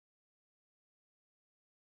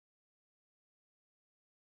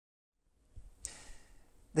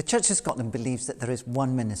The Church of Scotland believes that there is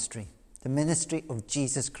one ministry, the ministry of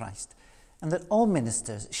Jesus Christ, and that all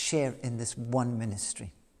ministers share in this one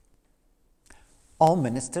ministry. All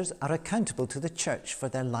ministers are accountable to the Church for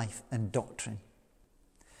their life and doctrine.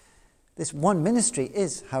 This one ministry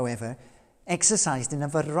is, however, exercised in a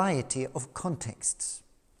variety of contexts.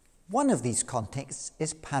 One of these contexts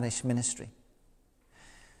is parish ministry.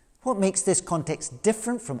 What makes this context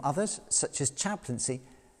different from others, such as chaplaincy,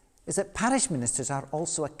 is that parish ministers are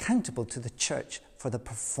also accountable to the Church for the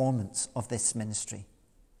performance of this ministry.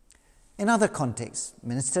 In other contexts,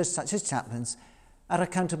 ministers such as chaplains are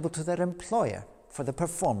accountable to their employer for the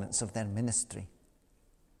performance of their ministry.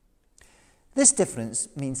 This difference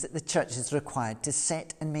means that the Church is required to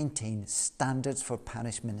set and maintain standards for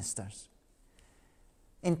parish ministers.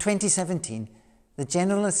 In 2017, the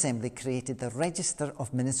General Assembly created the Register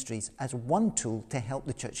of Ministries as one tool to help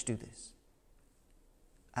the Church do this.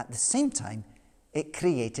 At the same time, it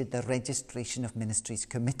created the Registration of Ministries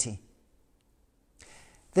Committee.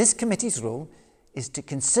 This committee's role is to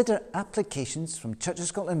consider applications from Church of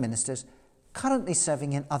Scotland ministers currently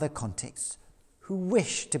serving in other contexts who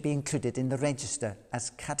wish to be included in the register as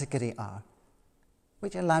Category R,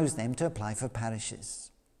 which allows them to apply for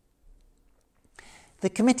parishes. The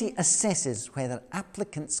committee assesses whether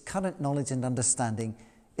applicants' current knowledge and understanding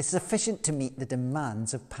is sufficient to meet the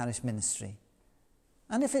demands of parish ministry,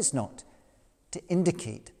 and if it's not, to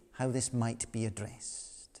indicate how this might be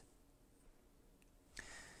addressed.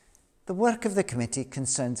 The work of the committee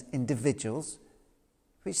concerns individuals,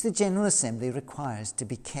 which the General Assembly requires to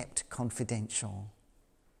be kept confidential.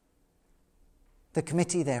 The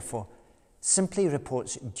committee, therefore, simply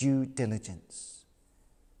reports due diligence.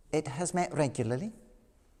 It has met regularly,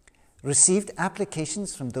 received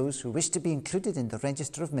applications from those who wish to be included in the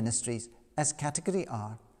Register of Ministries as Category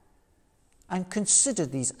R, and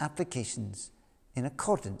considered these applications in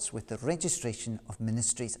accordance with the Registration of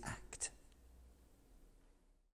Ministries Act.